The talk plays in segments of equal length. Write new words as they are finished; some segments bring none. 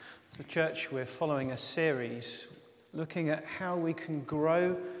As a church, we're following a series looking at how we can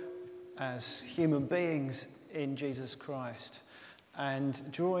grow as human beings in Jesus Christ, and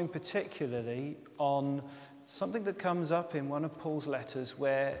drawing particularly on something that comes up in one of Paul's letters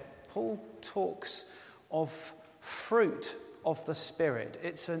where Paul talks of fruit of the Spirit.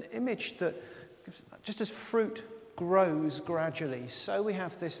 It's an image that just as fruit grows gradually, so we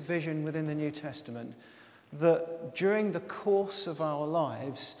have this vision within the New Testament that during the course of our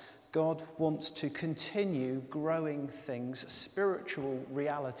lives, God wants to continue growing things, spiritual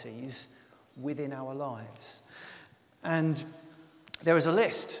realities within our lives. And there is a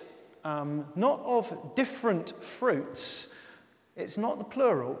list, not of different fruits. It's not the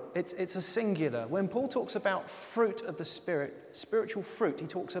plural, it's a singular. When Paul talks about fruit of the Spirit, spiritual fruit, he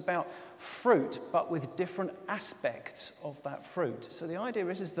talks about fruit, but with different aspects of that fruit. So the idea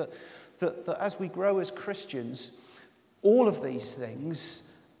is that as we grow as Christians, all of these things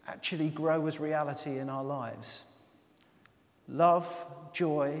actually grow as reality in our lives. Love,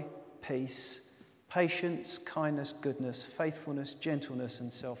 joy, peace, patience, kindness, goodness, faithfulness, gentleness,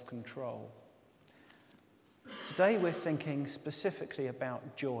 and self-control. Today we're thinking specifically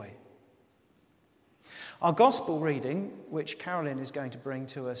about joy. Our gospel reading, which Carolyn is going to bring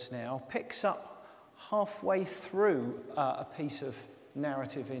to us now, picks up halfway through a piece of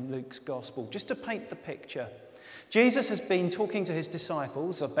narrative in Luke's gospel, just to paint the picture. Jesus has been talking to his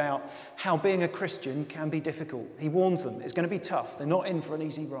disciples about how being a Christian can be difficult. He warns them it's going to be tough. They're not in for an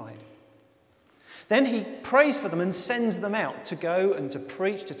easy ride. Then he prays for them and sends them out to go and to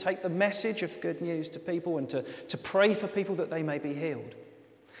preach, to take the message of good news to people and to pray for people that they may be healed.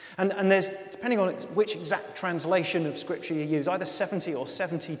 And there's, depending on which exact translation of Scripture you use, either 70 or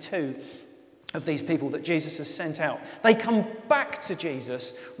 72 of these people that Jesus has sent out. They come back to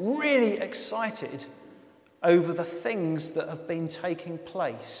Jesus really excited over the things that have been taking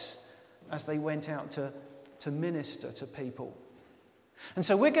place as they went out to minister to people. And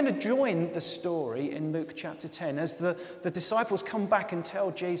so we're going to join the story in Luke chapter 10 as the disciples come back and tell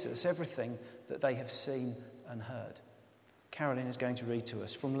Jesus everything that they have seen and heard. Carolyn is going to read to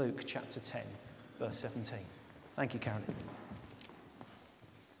us from Luke chapter 10, verse 17. Thank you, Carolyn.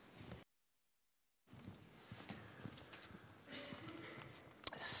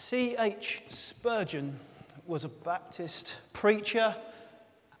 C.H. Spurgeon was a Baptist preacher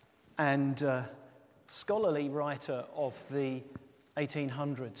and scholarly writer of the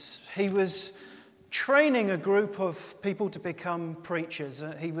 1800s. He was training a group of people to become preachers.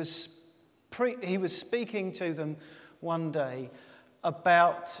 He was speaking to them one day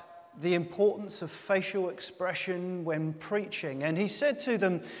about the importance of facial expression when preaching. And he said to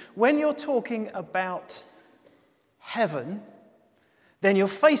them, when you're talking about heaven, then your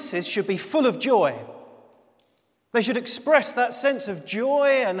faces should be full of joy. They should express that sense of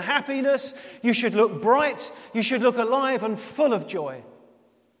joy and happiness. You should look bright. You should look alive and full of joy.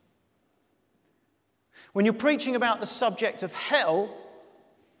 When you're preaching about the subject of hell,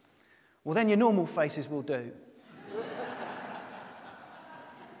 well, then your normal faces will do.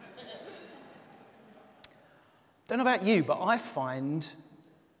 Don't know about you, but I find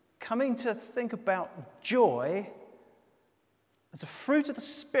coming to think about joy as a fruit of the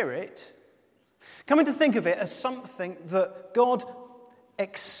Spirit, coming to think of it as something that God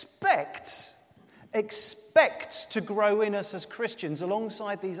expects to grow in us as Christians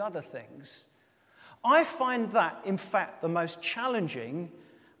alongside these other things, I find that, in fact, the most challenging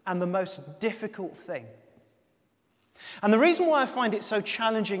and the most difficult thing. And the reason why I find it so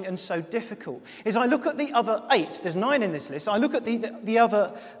challenging and so difficult is I look at the other 8. There's 9 in this list. I look at the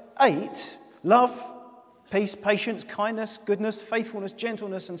other 8, love, peace, patience, kindness, goodness, faithfulness,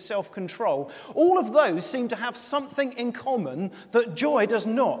 gentleness, and self-control. All of those seem to have something in common that joy does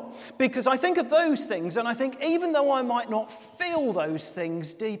not. Because I think of those things and I think even though I might not feel those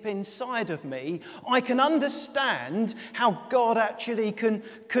things deep inside of me, I can understand how God actually can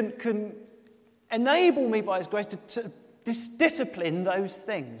enable me by his grace to discipline those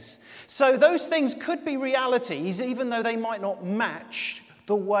things. So those things could be realities even though they might not match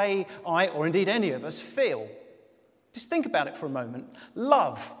the way I, or indeed any of us, feel. Just think about it for a moment.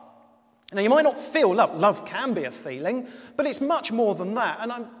 Love. Now, you might not feel love. Love can be a feeling, but it's much more than that.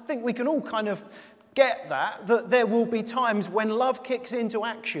 And I think we can all kind of get that there will be times when love kicks into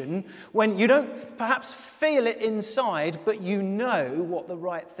action, when you don't perhaps feel it inside, but you know what the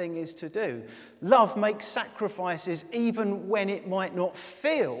right thing is to do. Love makes sacrifices even when it might not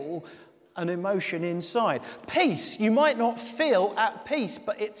feel an emotion inside. Peace, you might not feel at peace,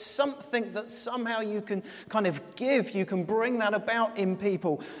 but it's something that somehow you can kind of give, you can bring that about in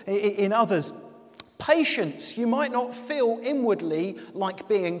people, in others. Patience. You might not feel inwardly like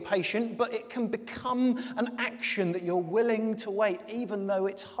being patient, but it can become an action that you're willing to wait, even though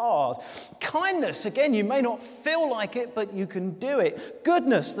it's hard. Kindness. Again, you may not feel like it, but you can do it.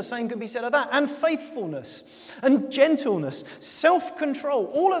 Goodness. The same can be said of that. And faithfulness. And gentleness. Self-control.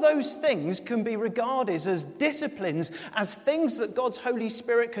 All of those things can be regarded as disciplines, as things that God's Holy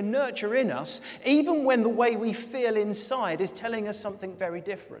Spirit can nurture in us, even when the way we feel inside is telling us something very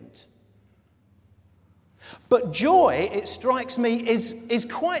different. But joy, it strikes me, is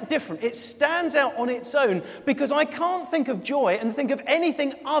quite different. It stands out on its own because I can't think of joy and think of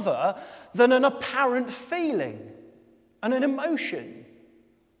anything other than an apparent feeling and an emotion.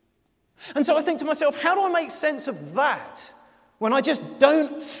 And so I think to myself, how do I make sense of that when I just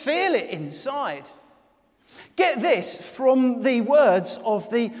don't feel it inside? Get this from the words of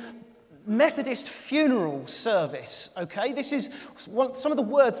the Methodist funeral service, okay? This is some of the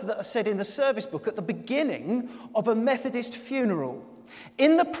words that are said in the service book at the beginning of a Methodist funeral.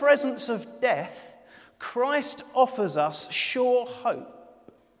 In the presence of death, Christ offers us sure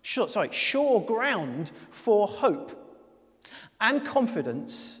ground for hope and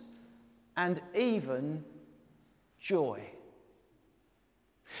confidence and even joy.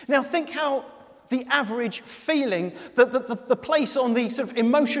 Now think how the average feeling, the place on the sort of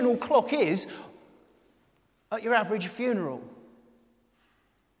emotional clock is at your average funeral.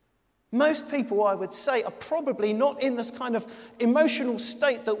 Most people, I would say, are probably not in this kind of emotional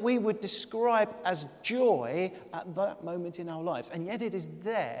state that we would describe as joy at that moment in our lives. And yet it is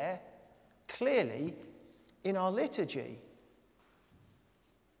there, clearly, in our liturgy.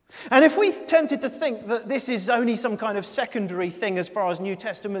 And if we're tempted to think that this is only some kind of secondary thing as far as New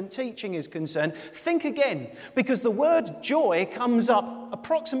Testament teaching is concerned, think again, because the word joy comes up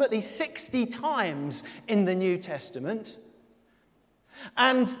approximately 60 times in the New Testament,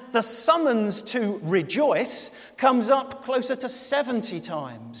 and the summons to rejoice comes up closer to 70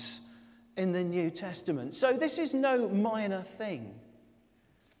 times in the New Testament. So this is no minor thing.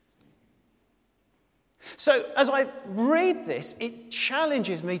 So as I read this, it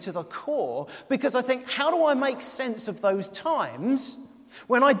challenges me to the core because I think, how do I make sense of those times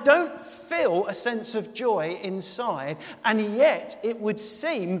when I don't feel a sense of joy inside, and yet it would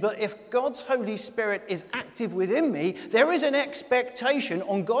seem that if God's Holy Spirit is active within me, there is an expectation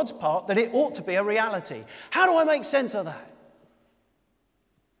on God's part that it ought to be a reality. How do I make sense of that?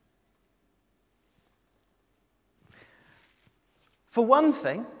 For one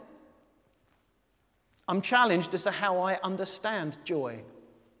thing, I'm challenged as to how I understand joy.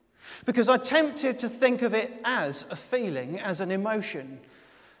 Because I'm tempted to think of it as a feeling, as an emotion.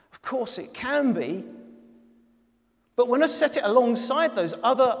 Of course it can be. But when I set it alongside those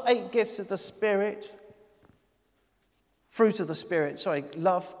other 8 gifts of the Spirit, fruit of the Spirit,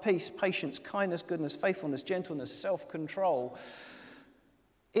 love, peace, patience, kindness, goodness, faithfulness, gentleness, self-control,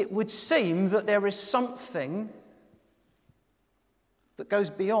 it would seem that there is something that goes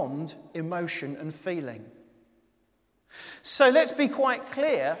beyond emotion and feeling. So let's be quite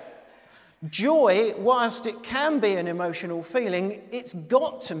clear. Joy, whilst it can be an emotional feeling, it's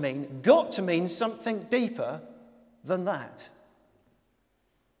got to mean something deeper than that.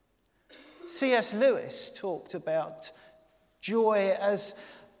 C.S. Lewis talked about joy as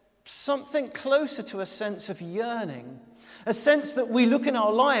something closer to a sense of yearning. A sense that we look in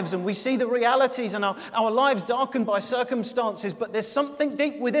our lives and we see the realities and our lives darkened by circumstances, but there's something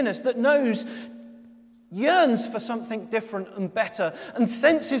deep within us that yearns for something different and better, and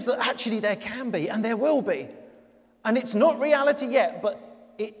senses that actually there can be and there will be. And it's not reality yet,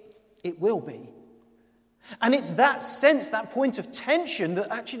 but it will be. And it's that sense, that point of tension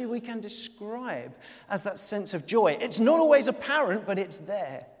that actually we can describe as that sense of joy. It's not always apparent, but it's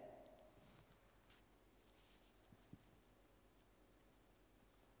there.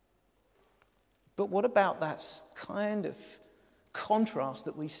 But what about that kind of contrast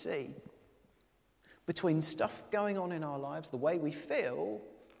that we see between stuff going on in our lives, the way we feel,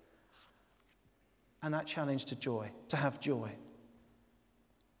 and that challenge to joy, to have joy?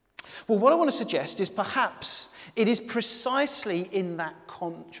 Well, what I want to suggest is perhaps it is precisely in that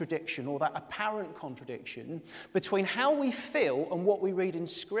contradiction, or that apparent contradiction, between how we feel and what we read in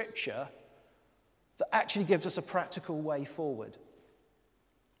Scripture that actually gives us a practical way forward.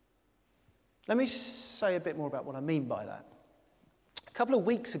 Let me say a bit more about what I mean by that. A couple of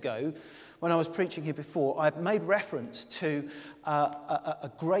weeks ago, when I was preaching here before, I made reference to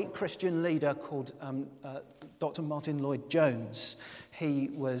a great Christian leader called Dr. Martin Lloyd-Jones. He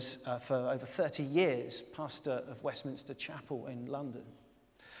was, for over 30 years, pastor of Westminster Chapel in London.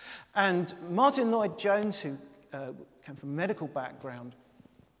 And Martin Lloyd-Jones, who came from a medical background,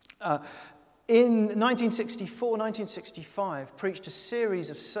 in 1964, 1965, preached a series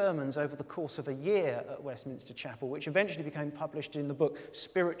of sermons over the course of a year at Westminster Chapel, which eventually became published in the book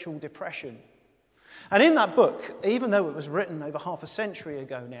Spiritual Depression. And in that book, even though it was written over half a century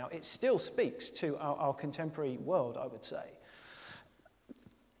ago now, it still speaks to our contemporary world, I would say.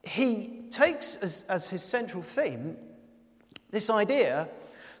 He takes as his central theme this idea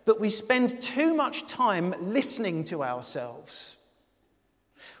that we spend too much time listening to ourselves.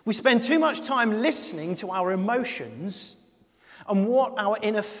 We spend too much time listening to our emotions and what our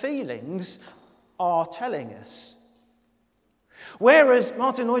inner feelings are telling us. Whereas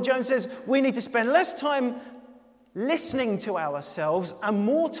Martin Lloyd-Jones says we need to spend less time listening to ourselves and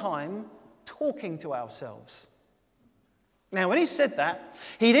more time talking to ourselves. Now, when he said that,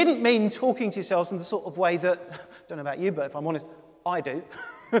 he didn't mean talking to yourselves in the sort of way that, I don't know about you, but if I'm honest, I do.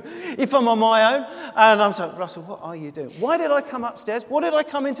 If I'm on my own and I'm saying, Russell, what are you doing? Why did I come upstairs? What did I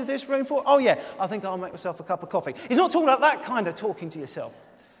come into this room for? Oh, yeah, I think I'll make myself a cup of coffee. He's not talking about that kind of talking to yourself.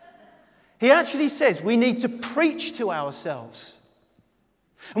 He actually says we need to preach to ourselves.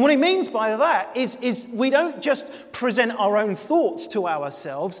 And what he means by that is we don't just present our own thoughts to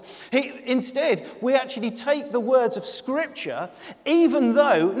ourselves. Instead, we actually take the words of Scripture,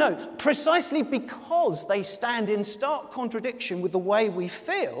 precisely because they stand in stark contradiction with the way we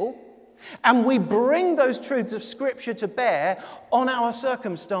feel, and we bring those truths of Scripture to bear on our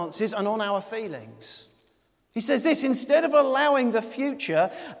circumstances and on our feelings. He says this: instead of allowing the future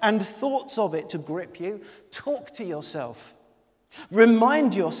and thoughts of it to grip you, talk to yourself.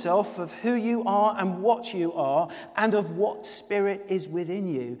 Remind yourself of who you are and what you are, and of what Spirit is within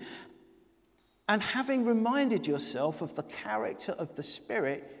you. And having reminded yourself of the character of the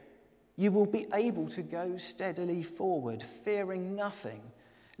Spirit, you will be able to go steadily forward, fearing nothing,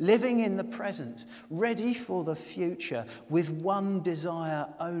 living in the present, ready for the future, with one desire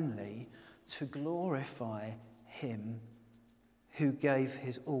only: to glorify Him who gave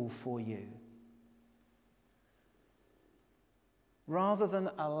His all for you. Rather than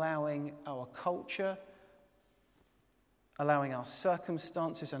allowing our culture, allowing our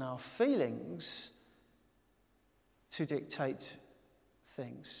circumstances and our feelings to dictate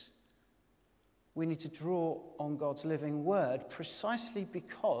things, we need to draw on God's living word precisely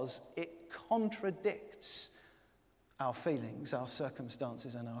because it contradicts our feelings, our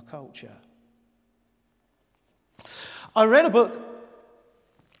circumstances, and our culture. I read a book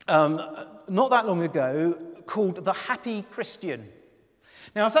not that long ago called The Happy Christian.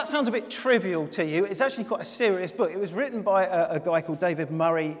 Now, if that sounds a bit trivial to you, it's actually quite a serious book. It was written by a guy called David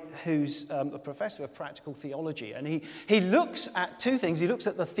Murray, who's a professor of practical theology. And he looks at two things. He looks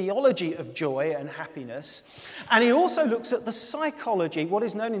at the theology of joy and happiness. And he also looks at the psychology, what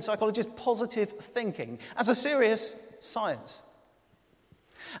is known in psychology as positive thinking, as a serious science.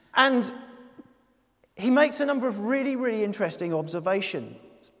 And he makes a number of really, really interesting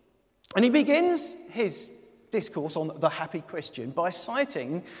observations. And he begins his discourse on the happy Christian by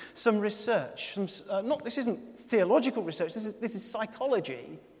citing some research. This isn't theological research, this is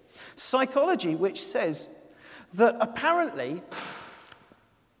psychology. Psychology which says that apparently,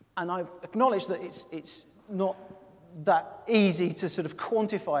 and I acknowledge that it's not that easy to sort of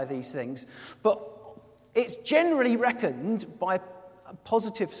quantify these things, but it's generally reckoned by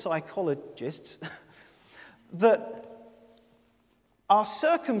positive psychologists that our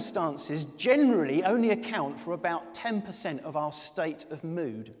circumstances generally only account for about 10% of our state of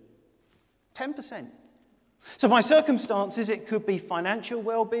mood. 10%. So by circumstances, it could be financial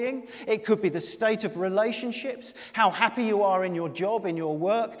well-being, it could be the state of relationships, how happy you are in your job, in your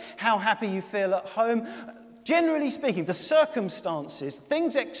work, how happy you feel at home. Generally speaking, the circumstances,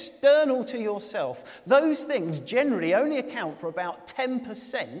 things external to yourself, those things generally only account for about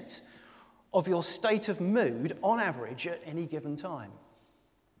 10% of your state of mood on average at any given time.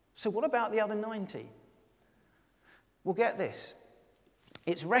 So what about the other 90? Well, get this.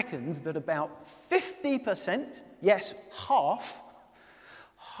 It's reckoned that about 50%, yes, half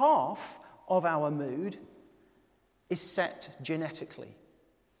of our mood is set genetically.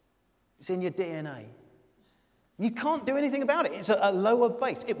 It's in your DNA. You can't do anything about it. It's a lower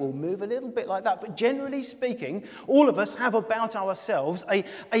base. It will move a little bit like that. But generally speaking, all of us have about ourselves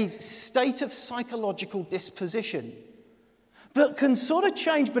a state of psychological disposition that can sort of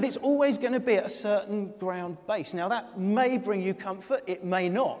change, but it's always going to be at a certain ground base. Now, that may bring you comfort. It may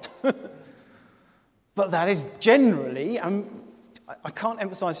not. But that is generally, I can't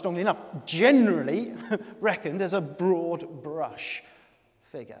emphasize strongly enough, generally reckoned as a broad brush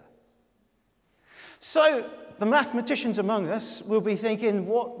figure. So the mathematicians among us will be thinking,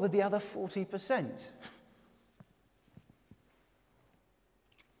 what were the other 40%?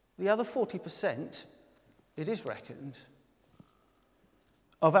 the other 40%, it is reckoned,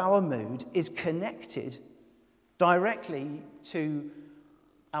 of our mood is connected directly to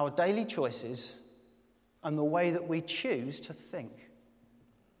our daily choices and the way that we choose to think.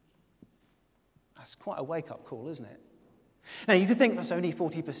 That's quite a wake-up call, isn't it? Now, you could think that's only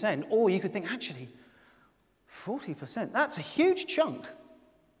 40%, or you could think, actually, 40%, that's a huge chunk.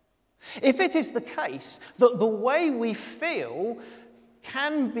 If it is the case that the way we feel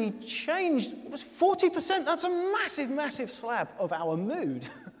can be changed, 40%, that's a massive, massive slab of our mood,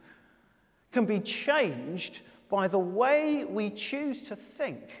 can be changed by the way we choose to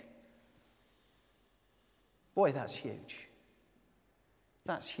think. Boy, that's huge.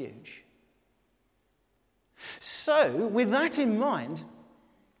 That's huge. So, with that in mind,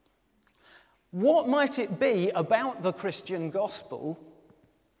 what might it be about the Christian gospel?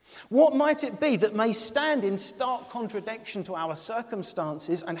 What might it be that may stand in stark contradiction to our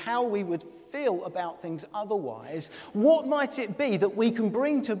circumstances and how we would feel about things otherwise? What might it be that we can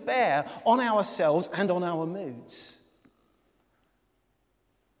bring to bear on ourselves and on our moods?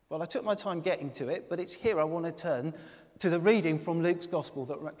 Well, I took my time getting to it, but it's here I want to turn to the reading from Luke's Gospel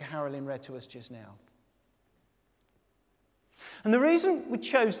that Carolyn read to us just now. And the reason we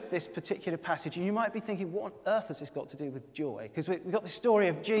chose this particular passage, and you might be thinking, what on earth has this got to do with joy? Because we've got the story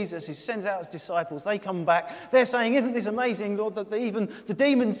of Jesus who sends out his disciples. They come back. They're saying, isn't this amazing, Lord, that even the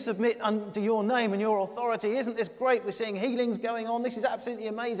demons submit under your name and your authority? Isn't this great? We're seeing healings going on. This is absolutely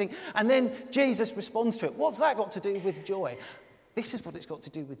amazing. And then Jesus responds to it. What's that got to do with joy? This is what it's got to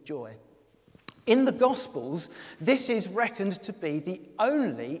do with joy. In the Gospels, this is reckoned to be the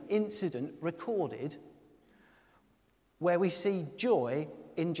only incident recorded where we see joy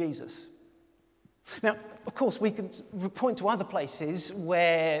in Jesus. Now, of course, we can point to other places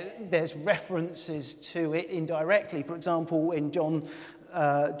where there's references to it indirectly. For example, in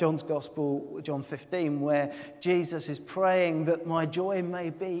John's Gospel, John 15, where Jesus is praying that my joy may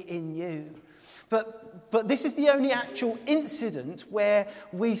be in you. But this is the only actual incident where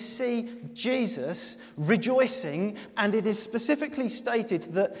we see Jesus rejoicing, and it is specifically stated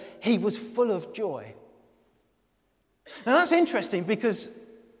that he was full of joy. Now that's interesting because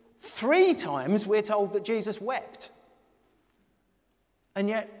 3 times we're told that Jesus wept. And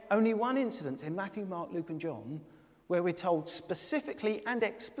yet only one incident in Matthew, Mark, Luke and John where we're told specifically and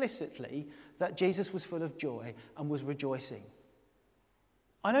explicitly that Jesus was full of joy and was rejoicing.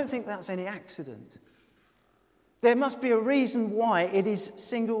 I don't think that's any accident. There must be a reason why it is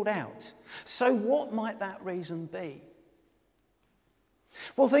singled out. So what might that reason be?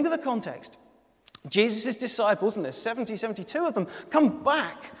 Well, think of the context. Jesus' disciples, and there's 72 of them, come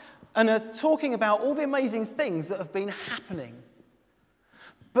back and are talking about all the amazing things that have been happening.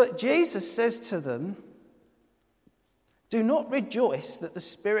 But Jesus says to them, do not rejoice that the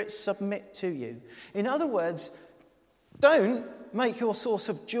spirits submit to you. In other words, don't make your source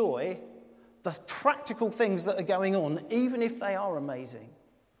of joy the practical things that are going on, even if they are amazing.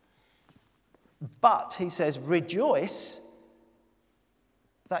 But, he says, rejoice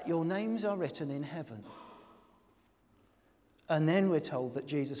that your names are written in heaven. And then we're told that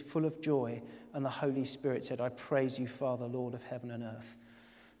Jesus, full of joy, and the Holy Spirit said, I praise you, Father, Lord of heaven and earth.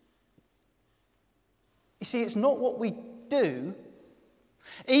 You see, it's not what we do.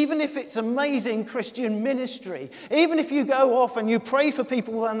 Even if it's amazing Christian ministry, even if you go off and you pray for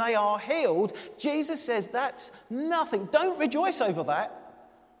people and they are healed, Jesus says that's nothing. Don't rejoice over that.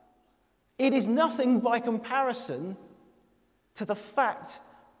 It is nothing by comparison to the fact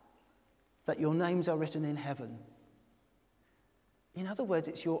that your names are written in heaven. In other words,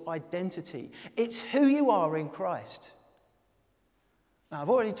 it's your identity. It's who you are in Christ. Now, I've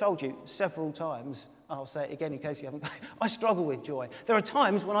already told you several times, I'll say it again in case you haven't, I struggle with joy. There are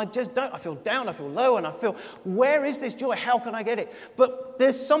times when I just don't. I feel down, I feel low, and I feel, where is this joy? How can I get it? But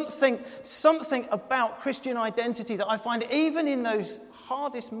there's something about Christian identity that I find even in those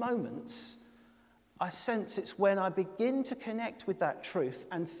hardest moments, I sense it's when I begin to connect with that truth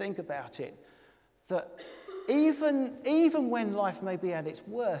and think about it, that even when life may be at its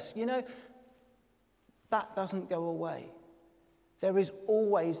worst, that doesn't go away. There is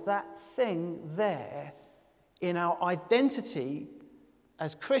always that thing there in our identity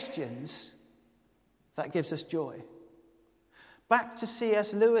as Christians that gives us joy. Back to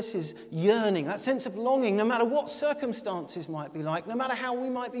C.S. Lewis's yearning, that sense of longing, no matter what circumstances might be like, no matter how we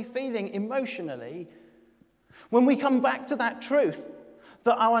might be feeling emotionally, when we come back to that truth,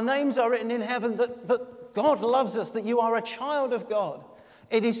 that our names are written in heaven, that God loves us, that you are a child of God,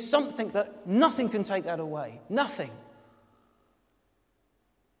 it is something that nothing can take that away. Nothing.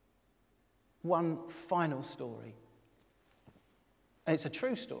 One final story. And it's a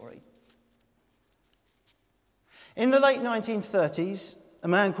true story. In the late 1930s, a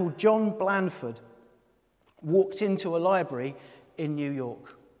man called John Blanford walked into a library in New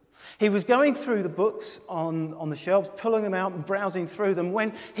York. He was going through the books on the shelves, pulling them out and browsing through them,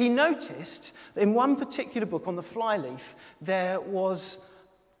 when he noticed that in one particular book, on the flyleaf, there was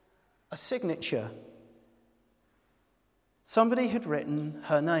a signature. Somebody had written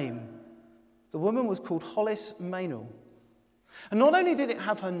her name. The woman was called Hollis Maynell. And not only did it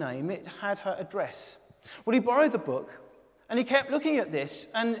have her name, it had her address. Well, he borrowed the book, and he kept looking at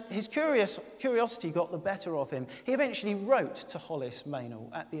this, and his curiosity got the better of him. He eventually wrote to Hollis Maynell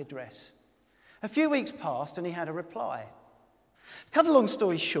at the address. A few weeks passed, and he had a reply. To cut a long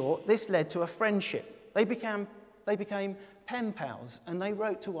story short, this led to a friendship. They became pen pals, and they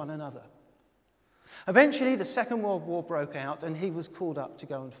wrote to one another. Eventually, the Second World War broke out, and he was called up to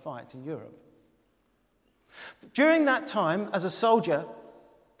go and fight in Europe. During that time, as a soldier,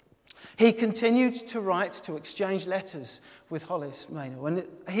 he continued to write, to exchange letters with Hollis Maynell. And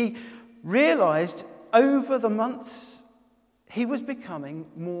he realised over the months he was becoming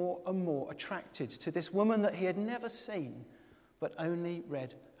more and more attracted to this woman that he had never seen, but only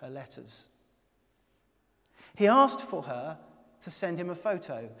read her letters. He asked for her to send him a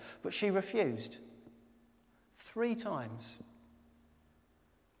photo, but she refused 3 times.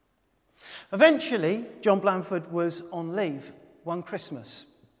 Eventually, John Blanford was on leave one Christmas.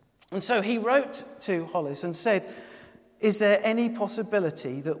 And so he wrote to Hollis and said, "Is there any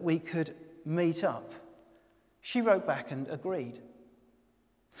possibility that we could meet up?" She wrote back and agreed.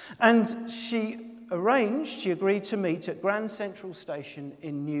 And she agreed to meet at Grand Central Station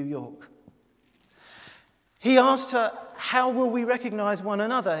in New York. He asked her, "How will we recognise one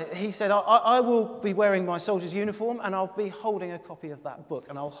another?" He said, I will be wearing my soldier's uniform, and I'll be holding a copy of that book,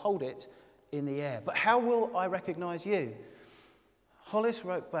 and I'll hold it in the air. But how will I recognise you? Hollis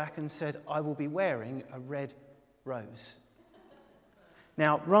wrote back and said, "I will be wearing a red rose."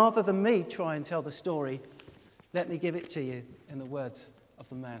 Now, rather than me try and tell the story, let me give it to you in the words of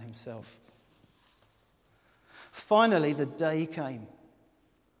the man himself. Finally, the day came.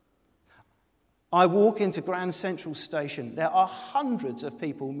 I walk into Grand Central Station. There are hundreds of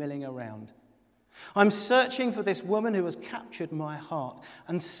people milling around. I'm searching for this woman who has captured my heart,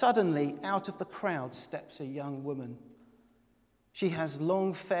 and suddenly, out of the crowd steps a young woman. She has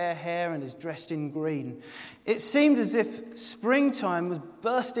long fair hair and is dressed in green. It seemed as if springtime was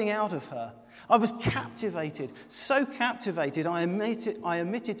bursting out of her. I was captivated, so captivated I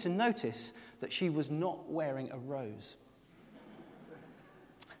omitted to notice that she was not wearing a rose.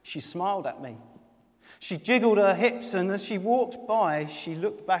 She smiled at me. She jiggled her hips, and as she walked by, she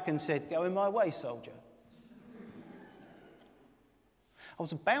looked back and said, "Going my way, soldier." I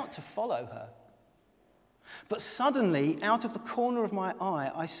was about to follow her. But suddenly, out of the corner of my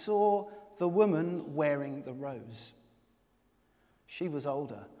eye, I saw the woman wearing the rose. She was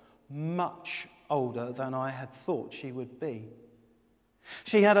older, much older than I had thought she would be.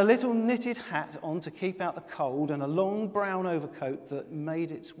 She had a little knitted hat on to keep out the cold and a long brown overcoat that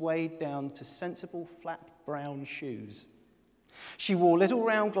made its way down to sensible flat brown shoes. She wore little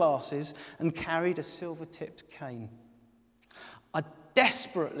round glasses and carried a silver-tipped cane. I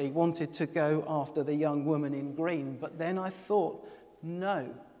desperately wanted to go after the young woman in green, but then I thought,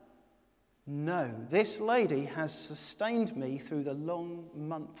 no, this lady has sustained me through the long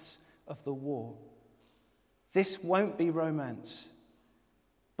months of the war. This won't be romance,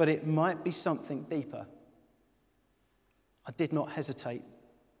 but it might be something deeper. I did not hesitate.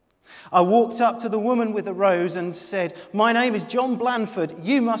 I walked up to the woman with the rose and said, "My name is John Blanford.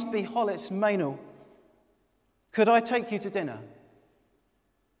 You must be Hollis Maynell. Could I take you to dinner?"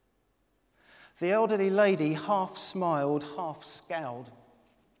 The elderly lady half smiled, half scowled.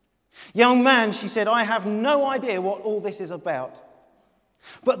 "Young man," she said, "I have no idea what all this is about.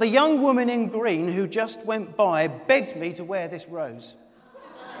 But the young woman in green who just went by begged me to wear this rose.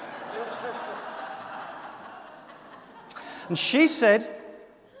 And she said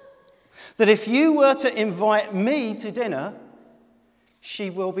that if you were to invite me to dinner, she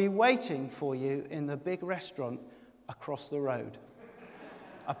will be waiting for you in the big restaurant across the road."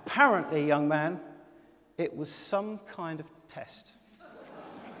 Apparently, young man, it was some kind of test.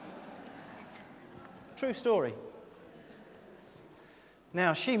 True story.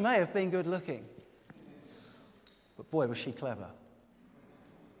 Now, she may have been good looking, but boy, was she clever.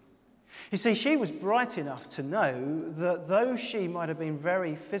 You see, she was bright enough to know that though she might have been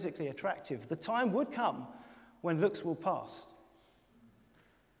very physically attractive, the time would come when looks will pass.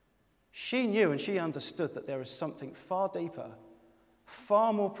 She knew and she understood that there is something far deeper,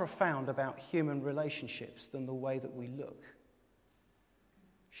 far more profound about human relationships than the way that we look.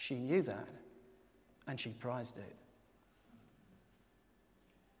 She knew that, and she prized it.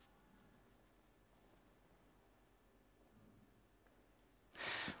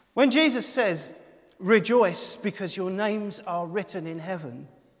 When Jesus says, "Rejoice because your names are written in heaven,"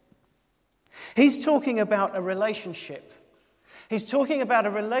 he's talking about a relationship. He's talking about a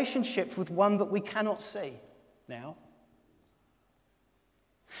relationship with one that we cannot see now.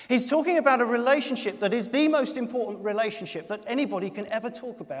 He's talking about a relationship that is the most important relationship that anybody can ever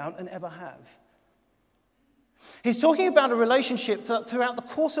talk about and ever have. He's talking about a relationship that throughout the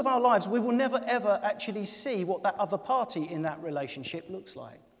course of our lives, we will never ever actually see what that other party in that relationship looks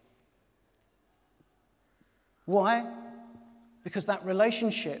like. Why? Because that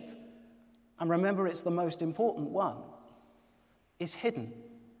relationship, and remember it's the most important one, is hidden.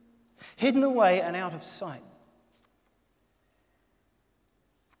 Hidden away and out of sight.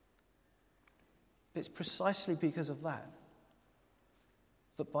 It's precisely because of that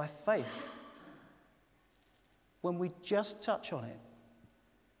by faith, when we just touch on it,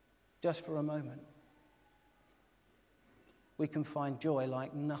 just for a moment, we can find joy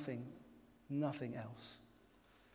like nothing else.